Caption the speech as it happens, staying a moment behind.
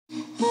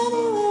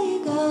Anywhere you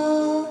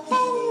go,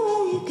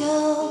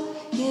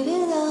 you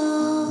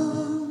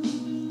belong.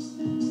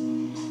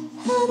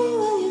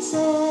 Anywhere you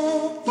say,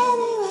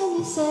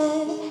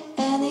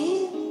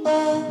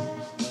 anywhere.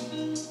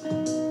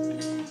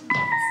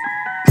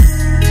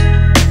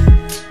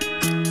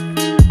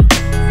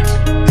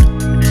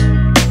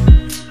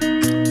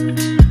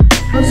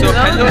 So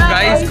hello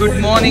guys,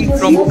 good morning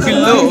from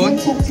Cologne.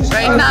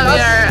 Right now we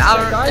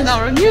are in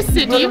our new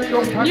city,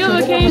 new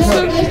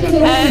location,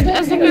 and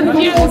as you can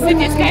hear, the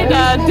city is kind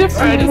of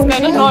different, it's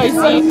kind of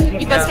noisy,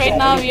 because right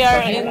now we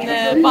are in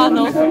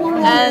Bahnhof,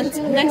 and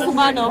next to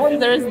Bahnhof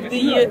there is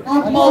the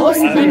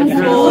most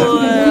beautiful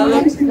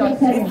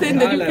thing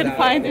that you can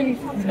find in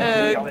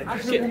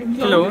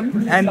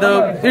Cologne, and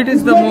it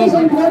is the most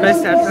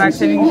best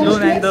attraction in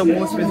Cologne and the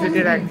most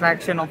visited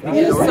attraction of the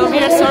Cologne. So we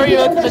are sorry a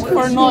little bit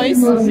for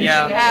noise.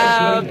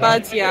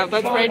 But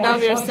But right now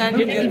we are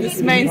standing in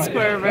this main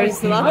square where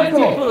there's a lot of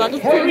people, a lot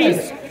of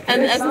tourists,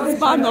 and as it's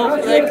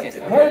Bahnhof,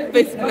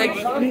 like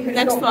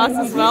next to us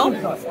as well.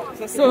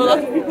 So a lot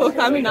of people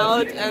coming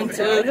out, and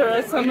there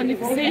are some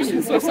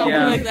manifestations or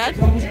something like that.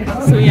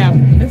 So yeah,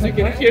 as you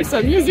can hear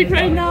some music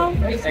right now.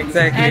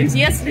 Exactly. And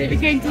yesterday we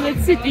came to that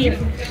city.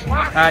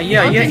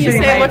 Can you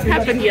say what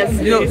happened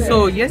yesterday?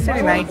 So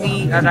yesterday night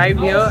we arrived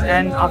here,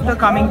 and after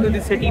coming to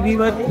the city we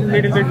were a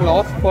little bit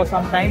lost for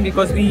some time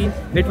because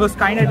it was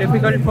kind of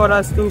difficult for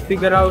us to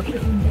figure out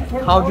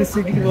how the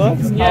city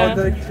works, how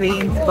the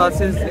trains,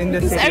 buses in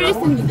the city.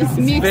 Everything is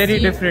mixed, very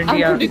different,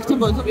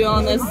 unpredictable to be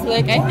honest.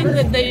 Like I think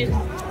that they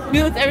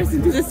built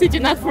everything to the city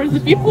not for the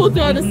people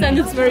to understand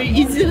it very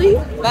easily,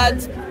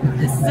 but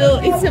still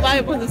it's a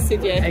viable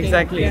city, I think.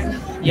 Exactly.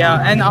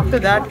 Yeah, and after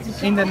that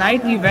in the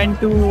night we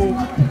went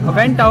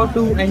out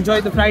to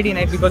enjoy the Friday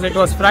night because it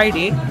was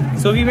Friday.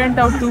 So we went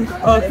out to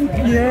a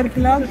beer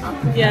club.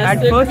 Yes,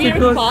 at first it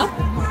was club.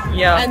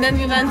 Yeah. And then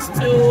we went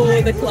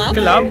to the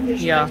club.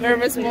 Yeah. Where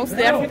was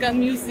mostly African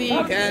music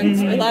and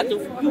a lot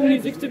of cool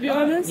music, to be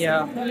honest.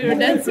 Yeah. We were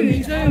dancing,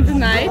 enjoying the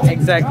night.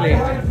 Exactly.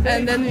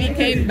 And then we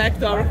came back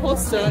to our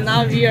hostel.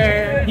 Now we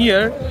are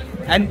here.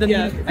 And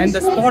the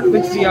spot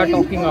which we are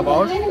talking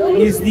about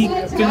is the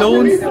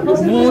Cologne's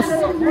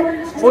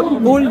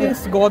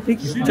oldest Gothic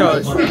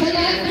church.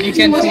 You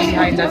can see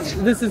behind us.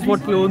 This is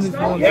what Cologne is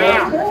known for,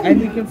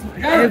 and you can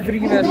see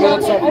everywhere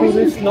lots of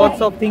tourists,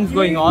 lots of things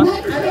going on.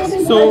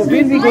 So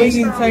we'll be going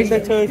inside the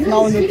church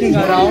now, looking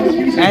around,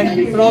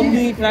 and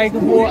probably try to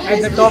go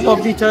at the top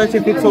of the church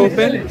if it's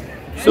open.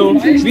 So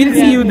we'll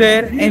see you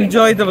there.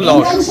 Enjoy the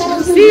vlog.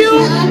 See you.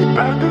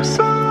 Pas de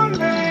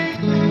soleil,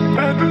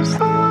 pas de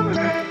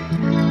soleil,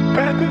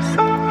 pas de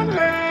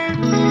soleil,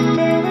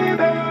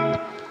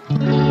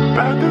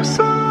 pas de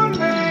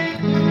soleil,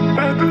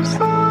 pas de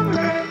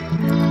soleil,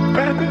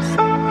 pas de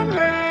soleil.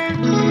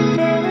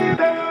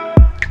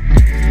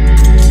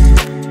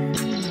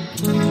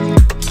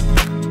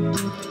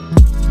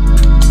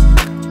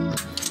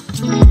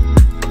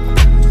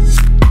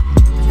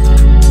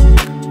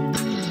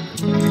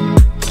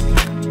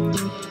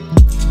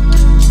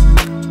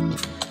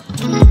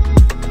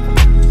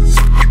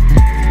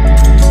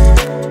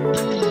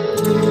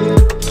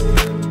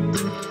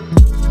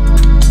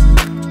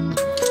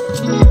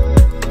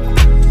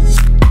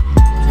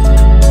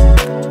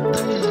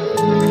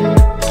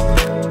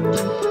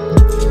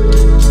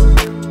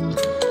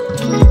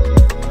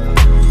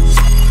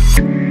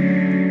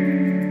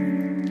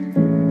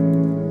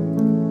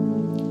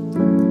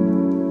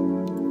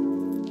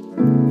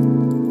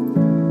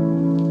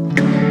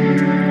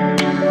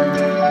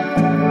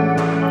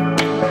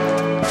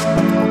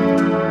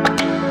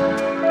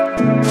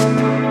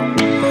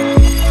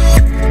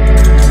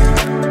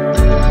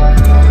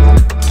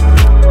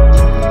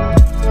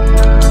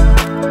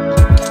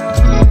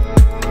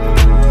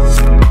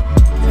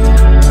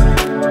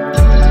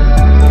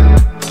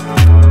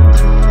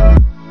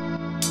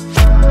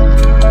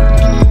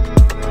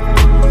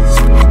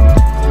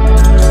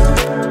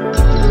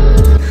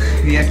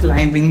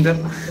 Climbing the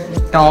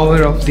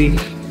tower of the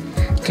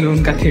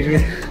Cologne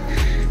Cathedral,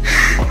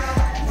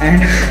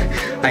 and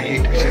I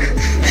hate it.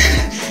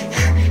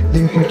 Do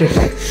you hate it?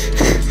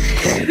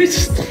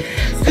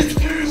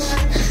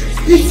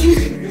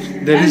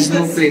 There is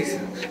no place.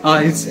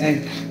 It's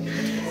end.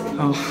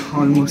 Oh,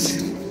 almost.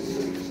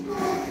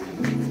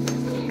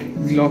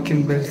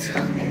 Glockenbells.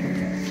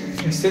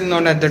 We're still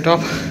not at the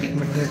top,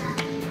 but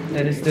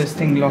there is this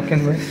thing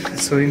Glockenbell.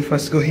 So we'll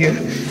first go here,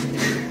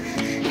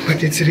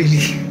 but it's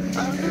really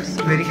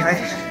very high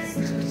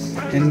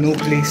and no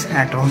place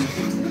at all.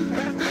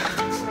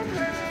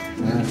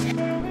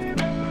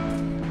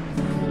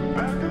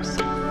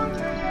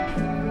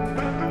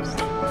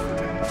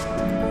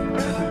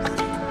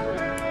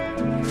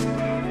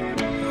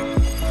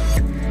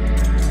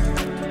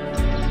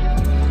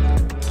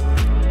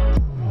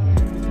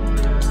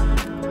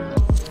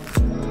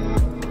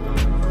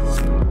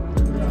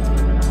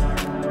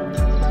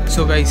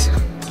 So guys,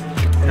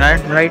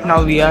 right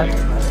now we are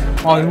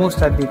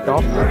almost at the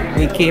top.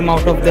 We came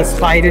out of the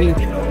spiral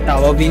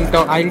tower.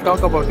 I'll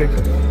talk about it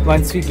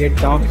once we get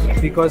down,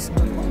 because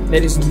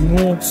There is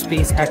no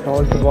space at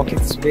all to walk.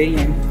 It's very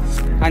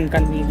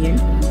inconvenient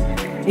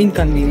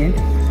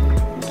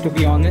to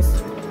be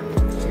honest,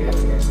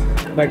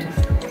 but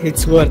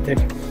it's worth it.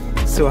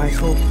 So I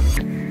hope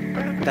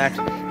that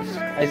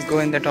I'll go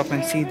in the top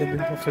and see the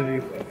beautiful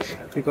view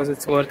because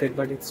it's worth it,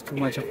 but it's too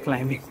much of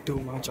climbing.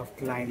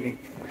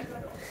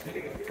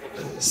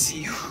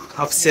 See you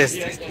obsessed.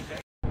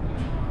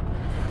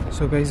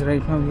 So guys,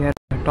 right now we are at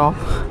the top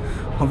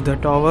of the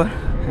tower,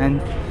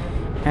 and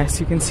as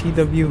you can see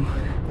the view,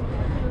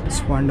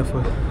 it's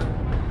wonderful.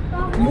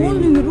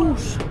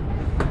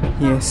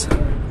 Yes,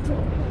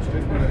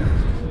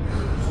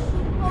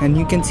 and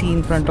you can see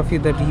in front of you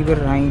the river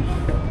Rhine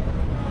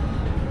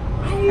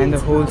and the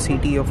whole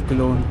city of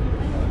Cologne.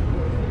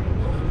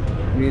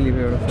 Really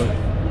beautiful.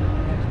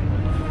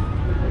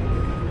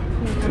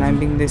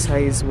 Climbing this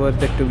high is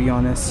worth it, to be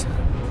honest.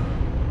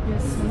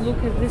 Yes, and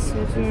look at this,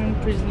 we're in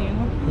prison, you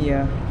know?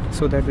 Yeah,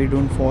 so that we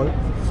don't fall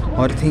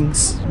or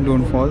things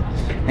don't fall.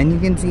 And you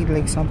can see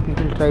like some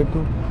people try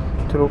to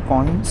throw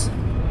coins.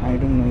 I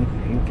don't know if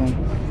you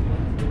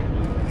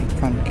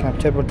can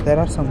capture, but there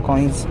are some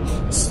coins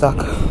stuck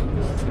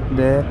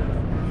there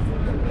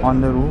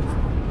on the roof.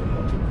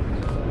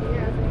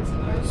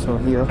 So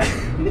here,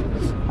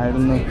 I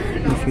don't know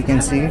if you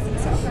can see it,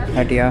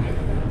 but yeah,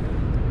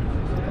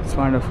 it's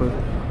wonderful.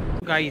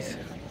 Guys,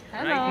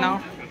 right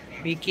now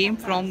we came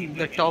from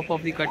the top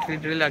of the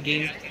cathedral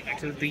again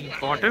to the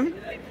bottom.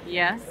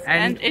 Yes,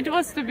 and it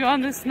was, to be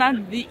honest,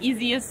 not the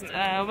easiest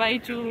way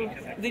to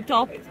the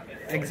top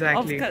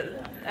Exactly. of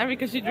every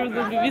cathedral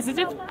that we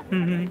visited.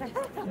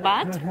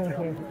 But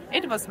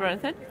it was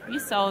worth it. We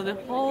saw the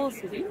whole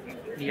city.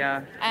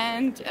 Yeah.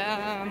 And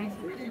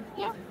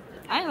yeah,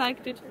 I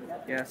liked it.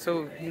 Yeah.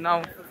 So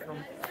now,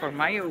 for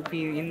my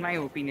opinion, in my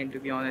opinion, to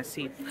be honest,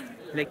 see,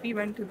 like we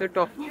went to the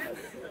top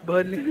of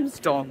Berlin's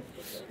Dome,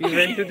 we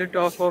went to the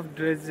top of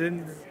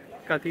Dresden's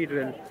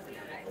Cathedral,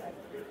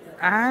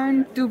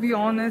 and to be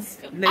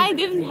honest, like, I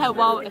didn't have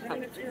wow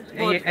effect.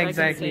 yeah,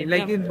 exactly.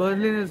 Like in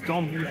Berlin's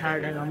Dome, we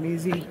had an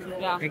amazing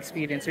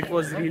experience. It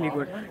was really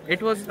good.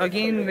 It was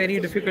again very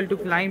difficult to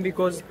climb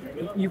because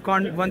you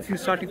can't, once you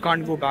start, you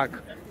can't go back,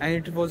 and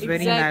it was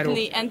very narrow.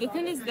 Exactly. And the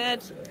thing is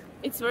that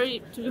it's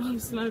very, to be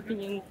honest, in my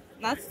opinion,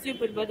 not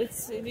stupid, but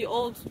it's the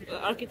old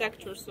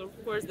architecture. So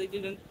of course they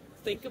didn't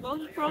think about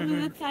it probably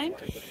at the time.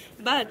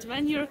 But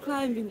when you're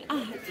climbing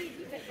up,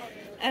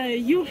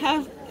 you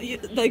have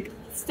like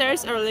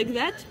stairs are like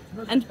that,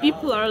 and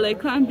people are like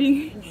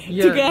climbing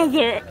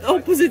together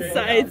opposite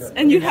sides,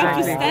 and you have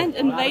to stand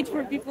and wait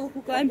for people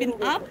who climbing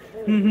up.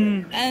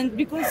 And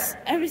because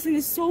everything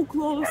is so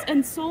close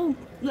and so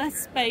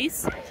less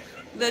space,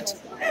 that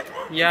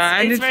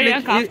and it's very like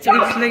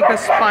uncomfortable. it's like a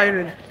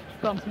spiral,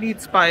 complete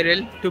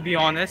spiral, to be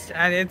honest,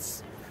 and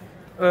it's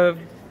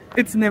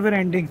never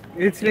ending.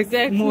 It's like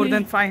more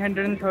than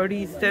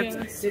 530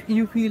 steps.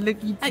 You feel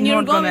like it's and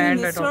you're not gonna going end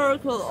in a at all.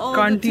 circle all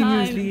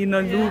Continuously the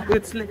time. in a loop.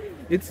 It's like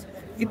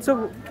it's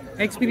a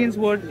experience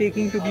worth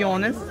taking, to be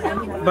honest,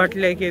 but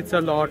like it's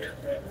a lot.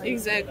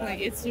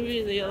 Exactly, it's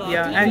really a lot.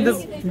 And the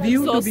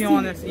view, to be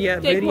honest,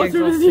 Take very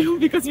water with exhausting. you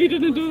because we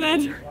didn't do that.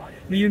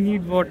 You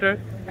need water,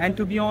 and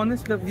to be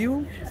honest, the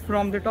view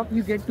from the top,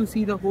 you get to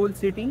see the whole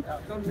city,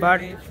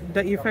 but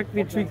the effect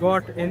which we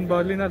got in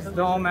Berliner's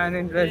Dome and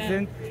in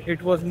Dresden,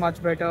 it was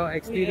much better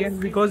experience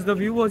because the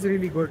view was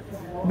really good.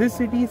 This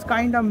city is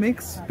kind of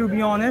mixed, to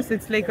be honest.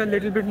 It's like a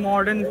little bit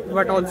modern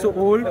but also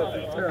old,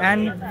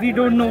 and we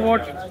don't know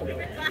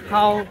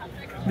how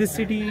this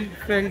city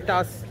felt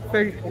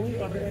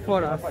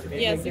for us.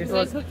 Yes, It exactly.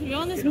 was To be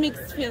honest,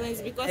 mixed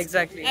feelings because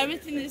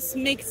everything is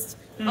mixed.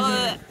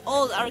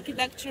 Old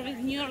architecture with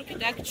new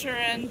architecture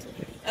and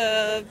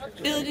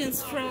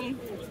buildings from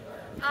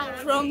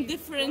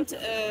different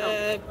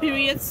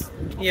periods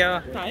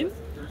of time,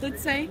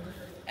 let's say.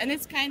 And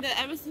it's kind of,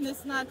 everything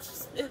is not,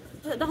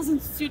 it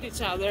doesn't suit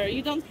each other.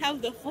 You don't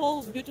have the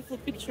whole beautiful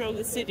picture of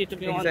the city, to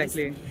be honest.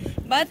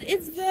 But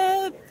it's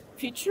the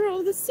picture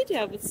of the city,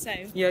 I would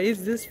say. Yeah,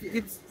 it's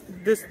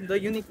the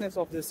uniqueness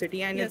of the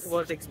city, and it's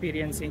worth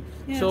experiencing.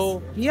 Yes.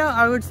 So yeah,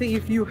 I would say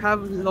if you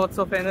have lots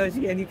of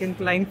energy and you can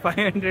climb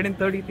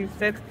 533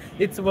 steps,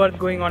 it's worth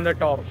going on the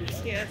top.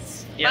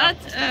 Yes. Yeah.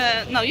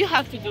 But no, you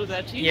have to do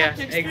that. You have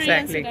to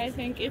experience it, I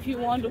think, if you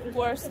want, of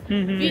course.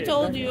 We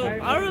told you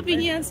our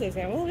opinions, as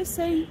I always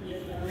say.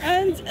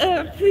 And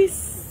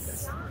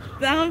please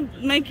now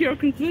make your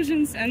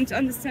conclusions and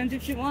understand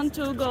if you want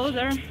to go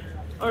there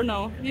or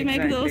no. We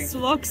make those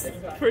vlogs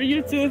for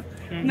you to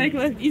make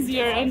life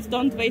easier and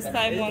don't waste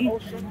time on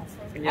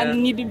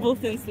unneedable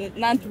things,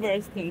 not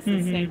worth things.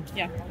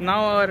 Now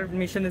our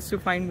mission is to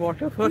find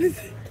water first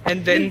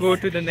and then go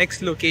to the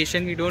next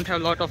location. We don't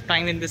have a lot of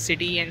time in the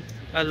city and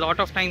a lot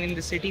of time in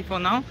the city for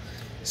now.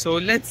 So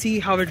let's see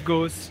how it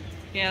goes.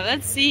 Yeah,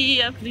 let's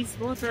see. Please,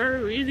 water.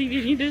 Really,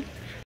 we need it.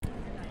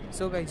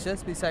 So guys,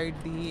 just beside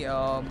the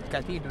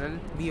cathedral,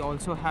 we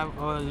also have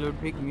a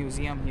Ludwig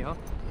museum here,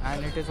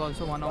 and it is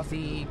also one of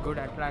the good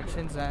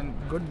attractions and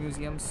good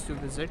museums to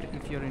visit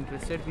if you're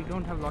interested. We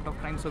don't have a lot of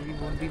time, so we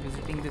won't be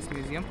visiting this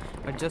museum,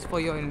 but just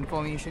for your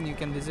information, you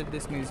can visit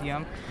this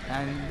museum,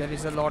 and there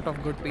is a lot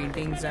of good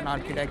paintings and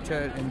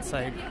architecture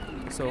inside,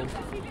 so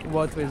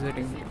worth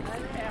visiting.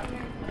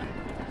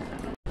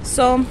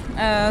 So,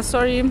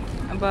 sorry,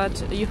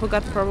 but you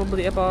forgot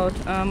probably about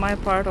my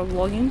part of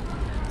vlogging.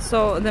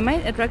 So the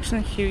main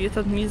attraction here, you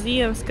thought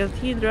museums,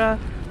 cathedral,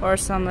 or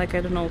some, like,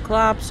 I don't know,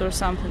 clubs or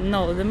something.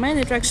 No, the main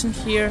attraction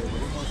here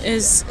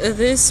is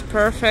this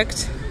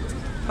perfect,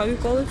 how you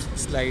call it?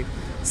 Slide.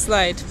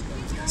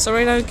 So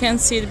right now you can't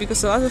see it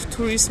because a lot of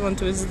tourists want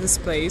to visit this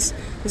place.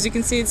 As you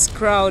can see, it's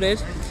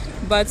crowded,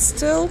 but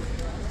still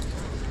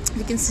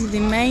you can see the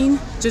main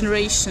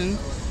generation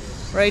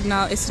right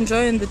now is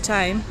enjoying the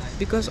time,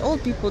 because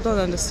old people don't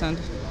understand,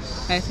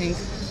 I think.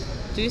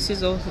 Do you see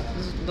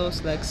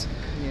those legs?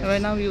 Yes.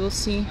 Right now you will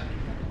see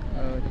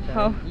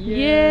how.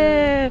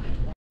 Yeah.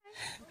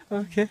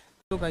 Okay.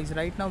 So guys,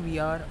 right now we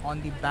are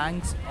on the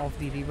banks of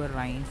the river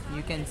Rhine.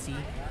 You can see,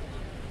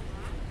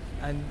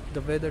 and the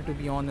weather, to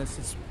be honest,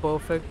 is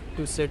perfect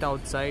to sit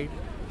outside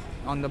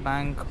on the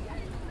bank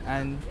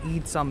and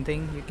eat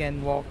something. You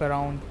can walk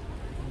around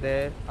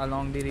there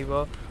along the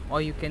river,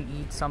 or you can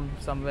eat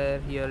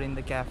somewhere here in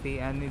the cafe,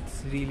 and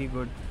it's really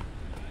good.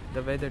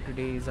 The weather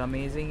today is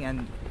amazing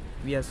and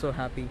we are so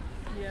happy.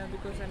 Yeah,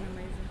 because I'm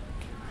amazing.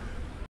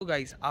 So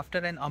guys, after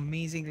an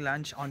amazing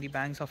lunch on the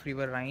banks of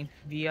river Rhine,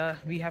 we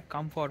have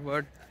come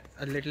forward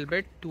a little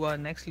bit to our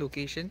next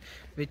location,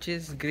 which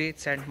is Great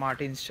St.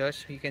 Martin's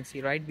Church. You can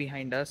see right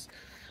behind us.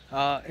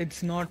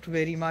 It's not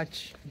very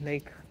much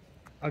like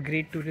a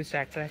great tourist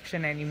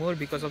attraction anymore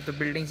because of the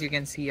buildings you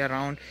can see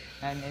around,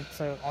 and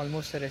it's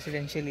almost a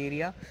residential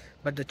area,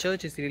 but the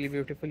church is really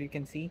beautiful. You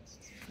can see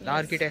the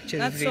architecture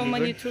Not is really so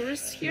many good.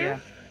 tourists here, Yeah.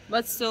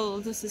 but still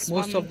this is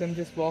Most one. of them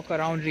just walk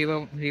around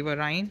river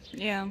Rhine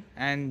Yeah.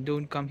 and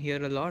don't come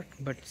here a lot,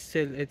 but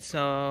still it's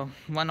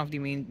one of the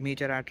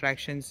major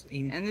attractions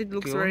in And it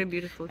looks Köln, very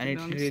beautiful, to and be it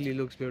honest. really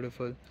looks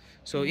beautiful.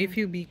 So if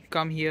you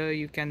come here,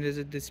 you can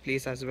visit this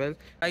place as well.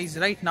 Guys,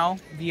 right now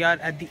we are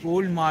at the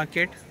old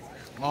market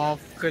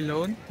of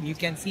Cologne. You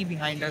can see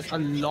behind us a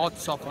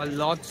lots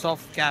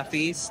of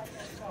cafes.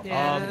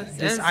 Yeah,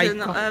 This as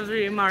in icon,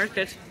 every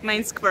market,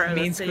 main square.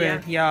 main let's say,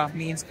 square, yeah,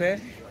 main square,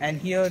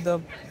 and here the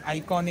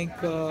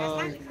iconic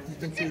you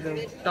can see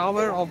the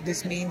tower of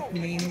this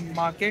main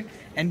market,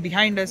 and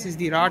behind us is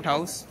the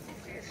Rathaus,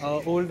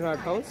 old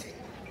Rathaus,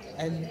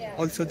 and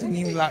also the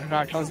new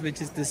Rathaus,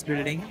 which is this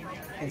building.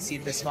 You can see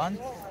this one.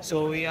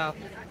 So yeah,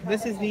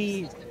 this is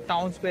the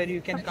town square.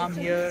 You can come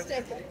here,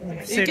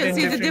 You sit can in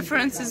see the different-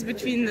 differences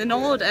between the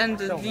old and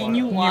the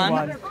new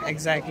one.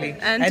 Exactly,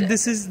 And- and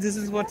this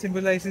is what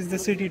symbolizes the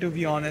city, to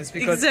be honest,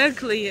 because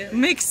Exactly,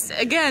 mixed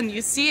again.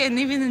 You see, and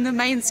even in the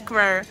main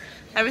square,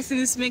 everything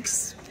is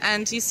mixed,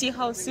 and you see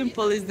how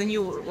simple is the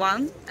new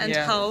one, and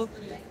Yeah. how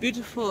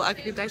beautiful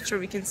architecture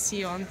we can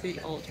see on the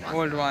old one.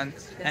 old one.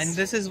 And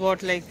this is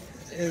what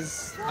is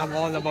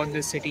all about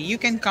this city. You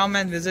can come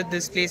and visit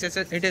this place.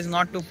 It is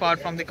not too far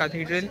from the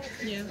cathedral.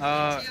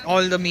 Yeah.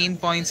 All the main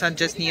points are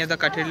just near the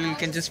cathedral. You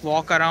can just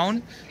walk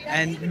around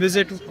and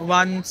visit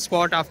one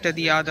spot after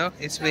the other.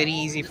 It's very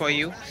easy for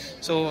you.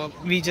 So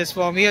we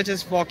are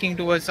just walking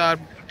towards our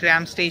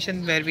tram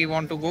station where we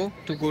want to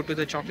go to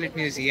the chocolate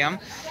museum.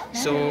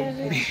 So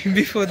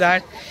before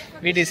that,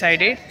 we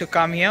decided to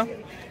come here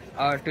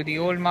to the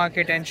old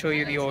market and show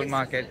you the old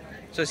market.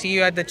 So see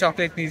you at the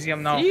chocolate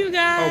museum now. See you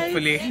guys.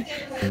 Hopefully.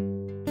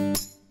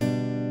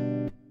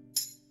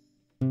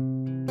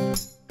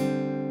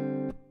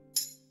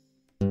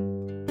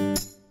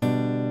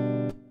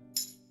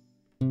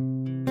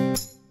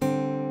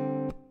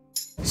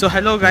 So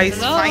hello guys,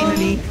 Hello.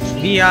 finally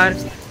we are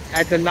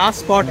at the last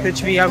spot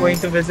which we are going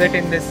to visit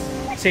in this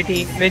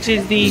city, which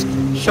is the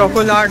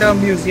Schokolade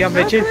Museum,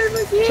 which is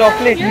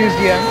chocolate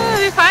museum.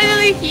 We're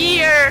finally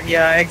here.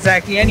 Yeah,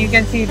 exactly, and you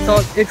can see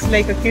it's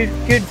like a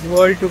kid's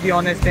world, to be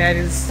honest. There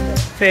is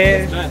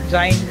fair,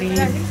 giant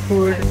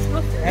food,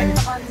 and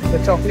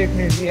the chocolate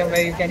museum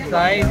where you can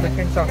try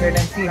different chocolate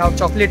and see how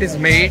chocolate is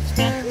made.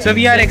 So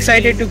we are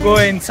excited to go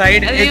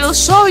inside. And we will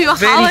It's show you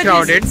very how it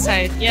crowded. is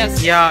inside.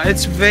 Yes. Yeah,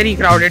 it's very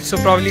crowded, so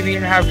probably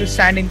we'll have to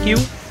stand in queue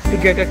to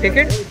get a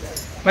ticket.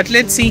 But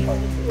let's see.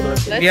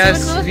 We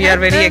are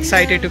very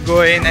excited to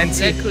go in and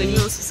see. Exactly, we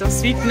will see some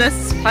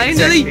sweetness.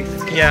 Finally.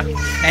 Exactly. Yeah,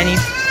 and eat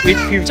with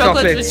few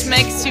Chocolate chocolates. which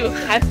makes you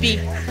happy.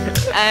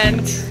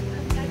 And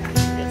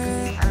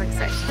yes, I'm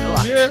excited a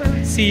lot.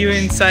 Yeah. See you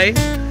inside.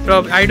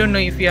 I don't know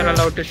if we are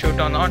allowed to shoot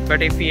or not,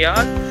 but if we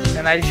are,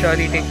 then I'll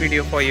surely take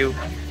video for you.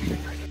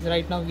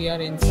 Right now we are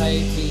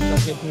inside the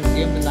chocolate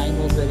museum. The line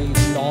was very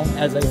long,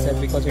 as I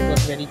said, because it was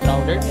very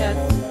crowded. Yes.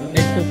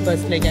 It took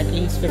us like at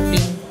least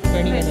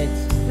 20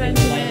 minutes. 20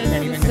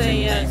 minutes to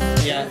say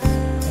inside. yes.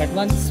 Yes. But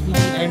once we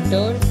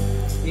entered,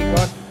 we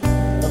got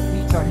a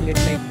free chocolate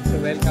to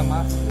welcome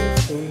us to the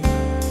school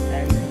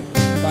and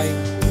buy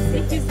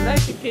see he's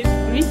like a kid.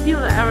 We feel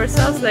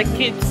ourselves like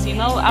kids, you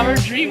know, our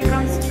dream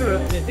comes true.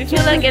 We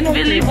feel like in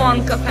Willy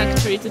Wonka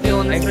factory, to be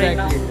honest, right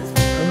now.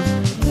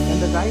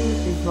 And the guy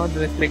is not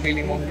dressed like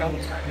Willy Wonka,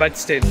 but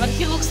still. But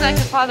he looks like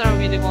a father of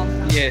Willy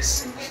Wonka.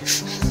 Yes.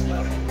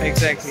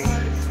 Exactly.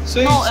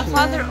 So No, it's a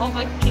father of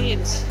a kid.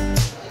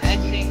 I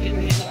think in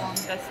Willy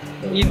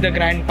Wonka's. in the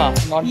grandpa,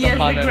 not Yes, the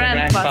father. the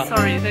grandpa.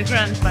 Sorry, the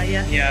grandpa.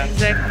 Yeah. Yeah.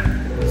 Exactly.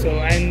 So,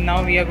 and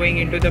now we are going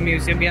into the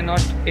museum. We are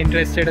not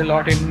interested a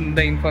lot in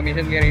the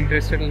information. We are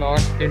interested a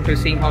lot into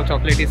seeing how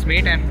chocolate is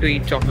made and to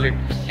eat chocolate.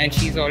 And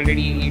she's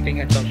already eating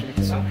a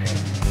chocolate. So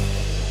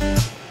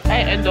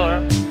I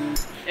adore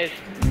it.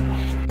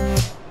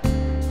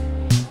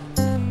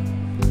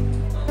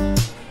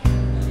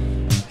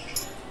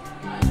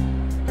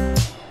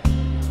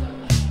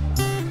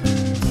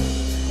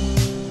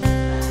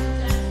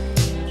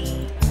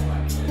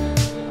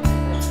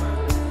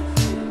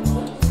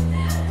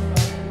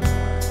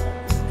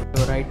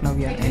 So right now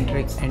we are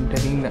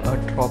entering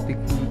a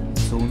tropical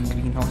zone,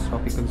 greenhouse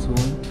tropical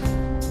zone,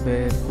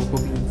 where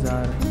cocoa beans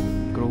are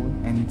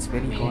grown, and it's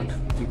very hot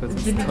because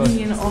it's The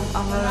beginning of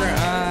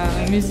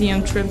our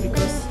museum trip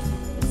because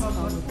it's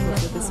how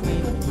chocolate is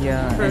made.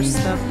 yeah, First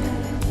and step.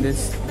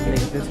 this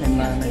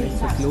environment,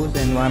 it's a closed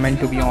environment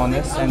to be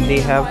honest, and they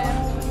have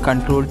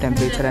controlled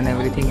temperature and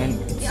everything, and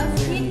it's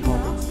very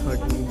hot. It's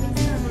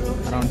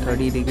 30, around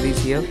 30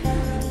 degrees here,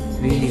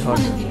 really hot.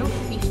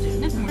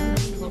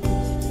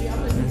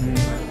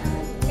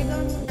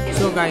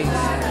 So guys,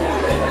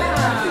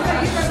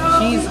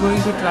 she is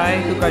going to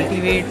try to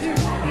cultivate,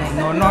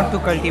 no, not to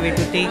cultivate,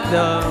 to take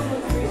the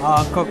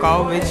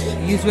cacao, which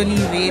usually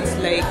weighs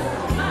like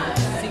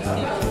 60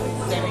 to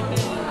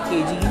 70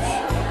 kgs,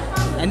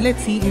 and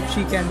let's see if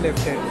she can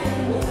lift it.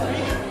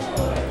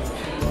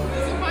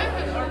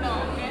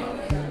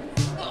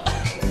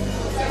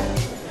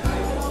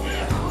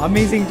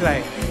 Amazing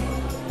try.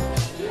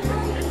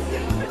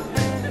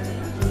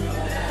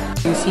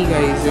 You see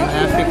guys, in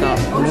Africa,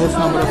 most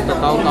number of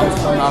cacao comes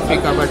from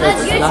Africa, but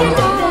it's done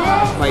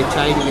by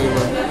child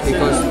labor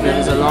because there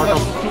is a lot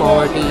of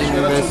poverty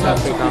in West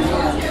Africa.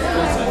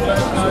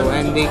 So,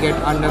 and they get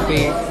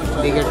underpaid,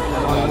 they get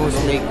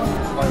almost like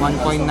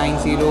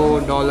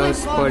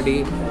 $1.90 per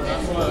day,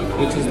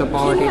 which is the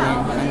poverty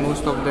line, and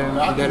most of them,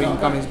 their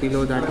income is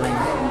below that line.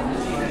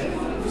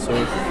 So,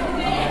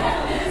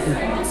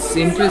 it's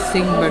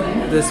interesting,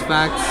 but these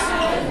facts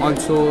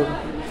also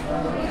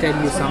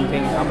tell you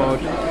something about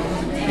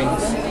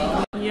things.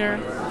 Here,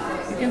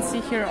 you can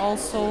see here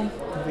also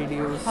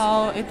Videos.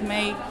 how it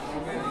made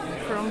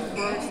from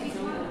first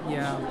to.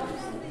 Yeah.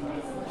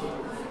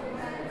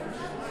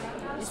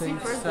 You So see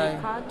it's first they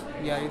cut.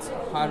 yeah, it's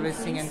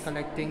harvesting and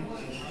collecting,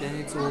 then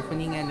it's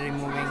opening and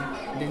removing,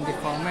 then they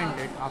ferment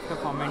it. After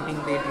fermenting,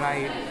 they dry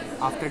it.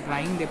 After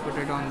drying, they put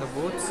it on the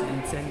boats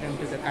and send them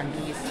to the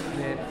countries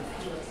where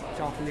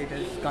chocolate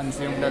is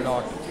consumed a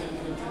lot.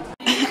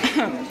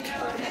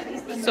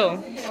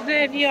 So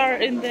today we are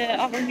in the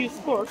our new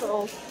sport.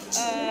 Hello.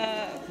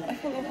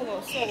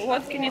 So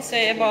what can you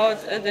say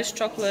about this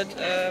chocolate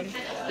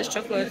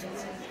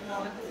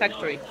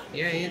factory?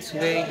 Yeah, it's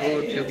very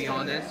good to be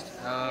honest.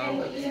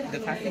 The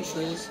factory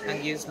shows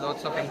and gives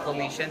lots of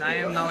information. I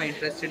am now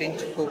interested in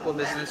cocoa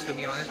business to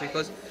be honest,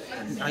 because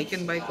I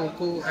can buy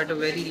cocoa at a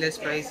very less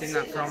price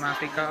from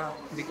Africa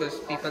because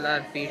people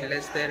are paid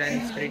less there,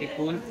 and it's pretty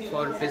cool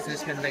for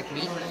businessmen like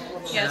me.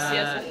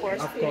 Yes, of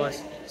course. Of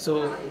course.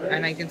 So,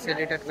 and I can sell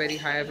it at very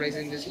higher price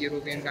in these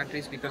European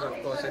countries because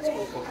of course it's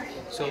cocoa.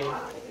 So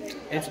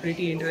it's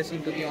pretty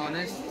interesting to be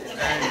honest,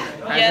 and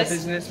as Yes. a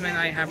businessman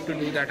I have to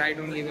do that. I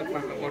don't give a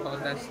fuck about all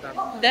that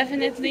stuff.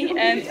 Definitely,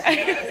 and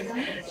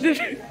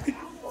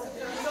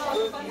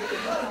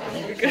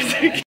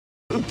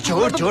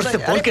जोर से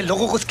बोल के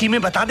लोगों को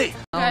स्कीमें बता दे।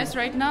 guys,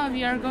 right now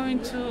we are going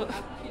to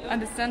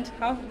understand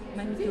how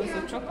many kilos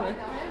of chocolate.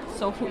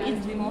 So who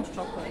eats the most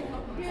chocolate?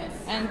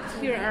 And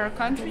here are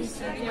countries.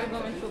 We are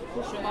going to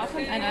push a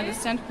button and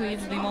understand who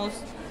eats the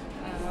most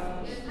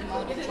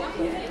amount of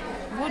chocolate.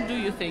 What do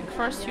you think?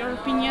 First your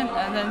opinion,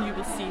 and then you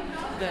will see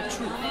the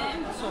truth.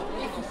 So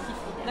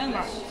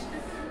Denmark,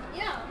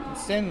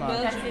 It's Denmark.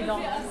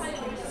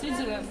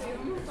 Switzerland,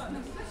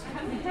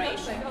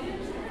 Croatia,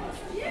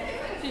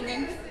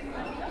 Finland,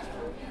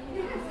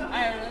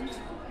 Ireland,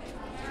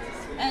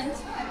 and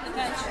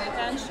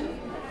attention,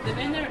 the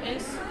winner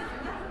is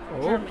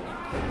Germany.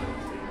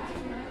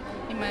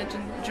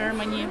 Imagine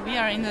Germany. We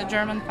are in a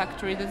German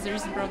factory. That there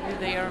is probably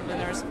their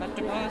winners, but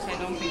to be honest, I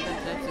don't think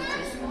that that's the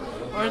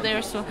truth. Or they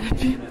are so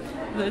happy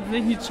that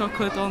they need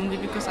chocolate only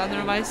because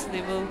otherwise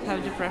they will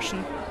have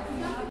depression.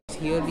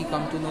 Here we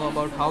come to know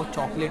about how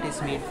chocolate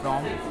is made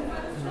from.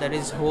 There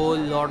is whole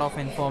lot of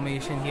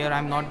information here.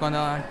 I'm not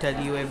gonna tell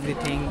you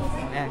everything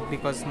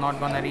because not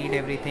gonna read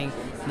everything.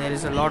 There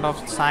is a lot of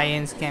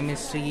science,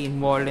 chemistry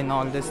involved in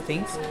all these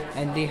things,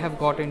 and they have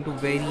got into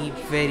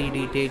very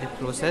detailed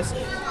process.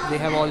 They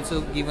have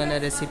also given a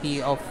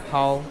recipe of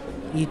how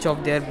each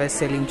of their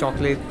best-selling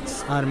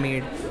chocolates are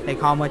made, like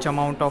how much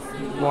amount of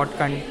what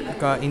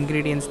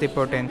ingredients they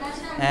put in,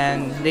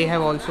 and they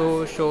have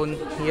also shown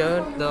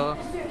here the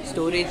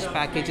storage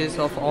packages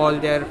of all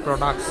their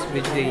products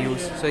which they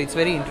use. So it's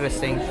very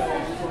interesting.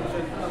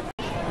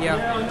 Yeah.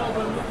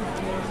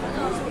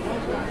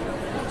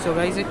 So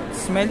guys, it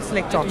smells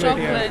like chocolate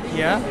here.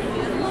 Yeah.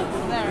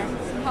 There.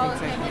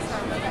 Exactly.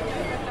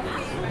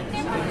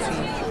 You can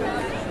see.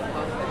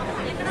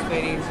 It's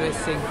very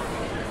interesting.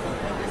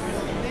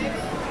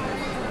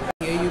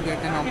 Here you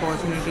get an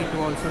opportunity to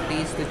also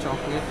taste the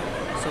chocolate.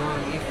 So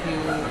if you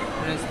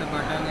press the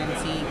button and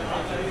see,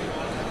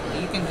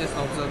 you can just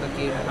observe the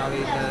cake how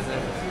it does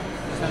it.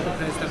 You just have to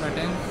press the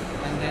button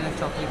and then a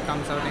chocolate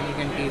comes out and you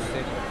can taste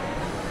it.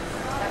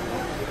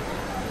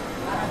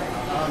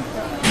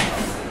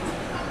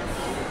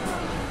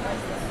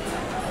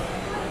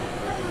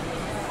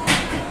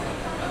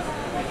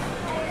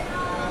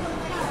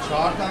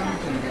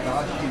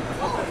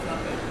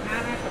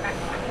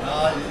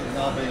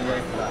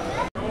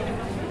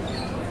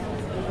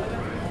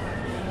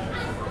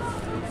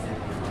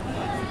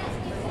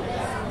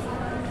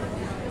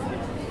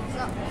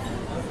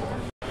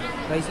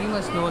 Guys, you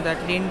must know that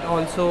Lind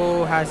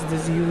also has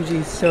this huge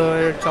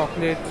Easter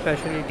chocolate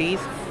specialties,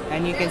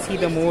 and you can see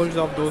the molds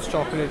of those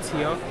chocolates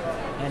here,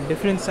 and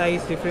different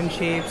size, different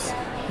shapes,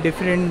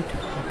 different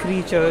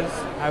creatures,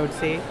 I would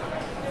say,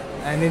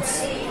 and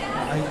it's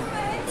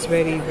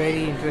very,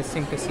 very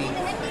interesting to see.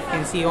 You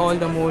can see all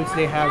the molds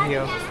they have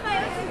here.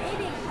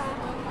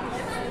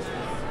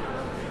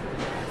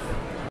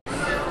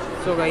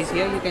 So guys,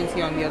 here you can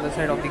see on the other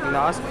side of the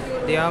glass,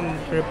 they are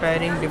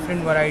preparing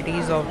different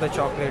varieties of the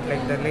chocolate,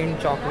 like the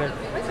Lind chocolate,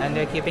 and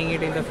they're keeping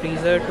it in the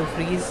freezer to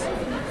freeze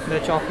the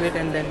chocolate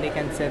and then they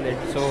can sell it.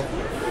 So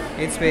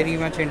it's very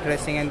much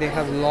interesting, and they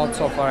have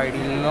lots of variety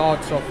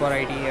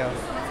here.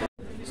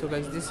 So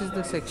guys, this is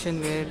the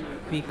section where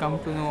we come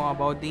to know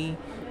about the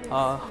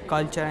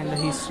culture and the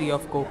history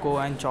of cocoa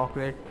and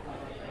chocolate,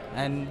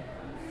 and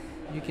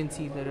you can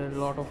see there are a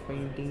lot of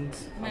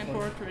paintings. My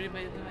portrait,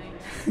 by the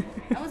way.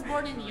 I was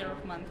born in the year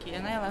of monkey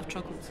and I love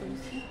chocolate, so you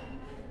see.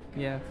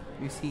 Yeah,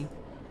 you see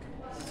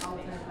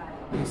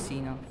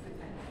now.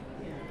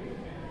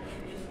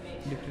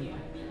 Different.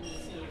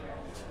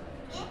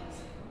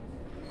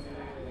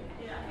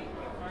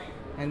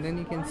 And then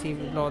you can see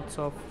lots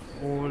of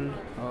old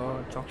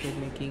chocolate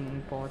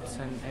making pots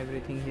and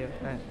everything here,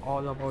 and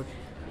all about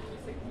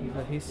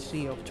the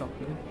history of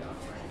chocolate.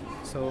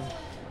 So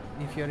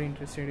if you're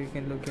interested, you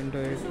can look into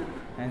it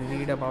and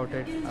read about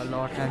it a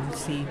lot and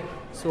see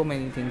so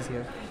many things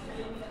here.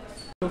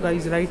 So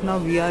guys, right now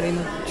we are in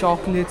a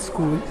chocolate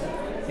school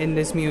in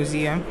this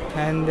museum,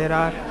 and there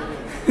are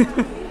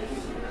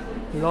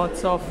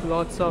lots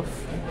of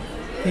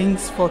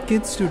things for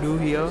kids to do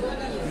here,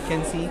 you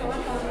can see,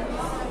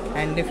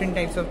 and different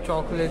types of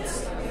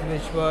chocolates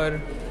which were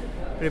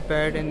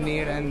prepared and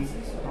made, and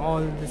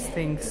all these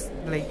things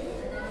like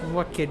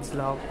what kids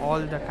love, all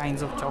the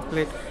kinds of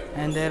chocolate.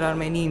 And there are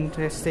many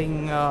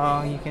interesting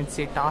you can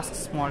say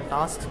small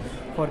tasks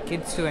for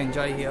kids to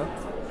enjoy here.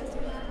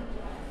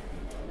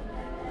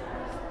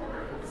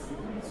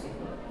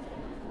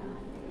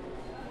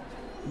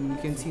 You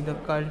can see the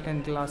cult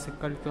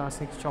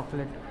classic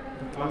chocolate,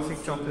 the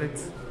classic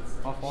chocolates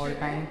of all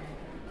time.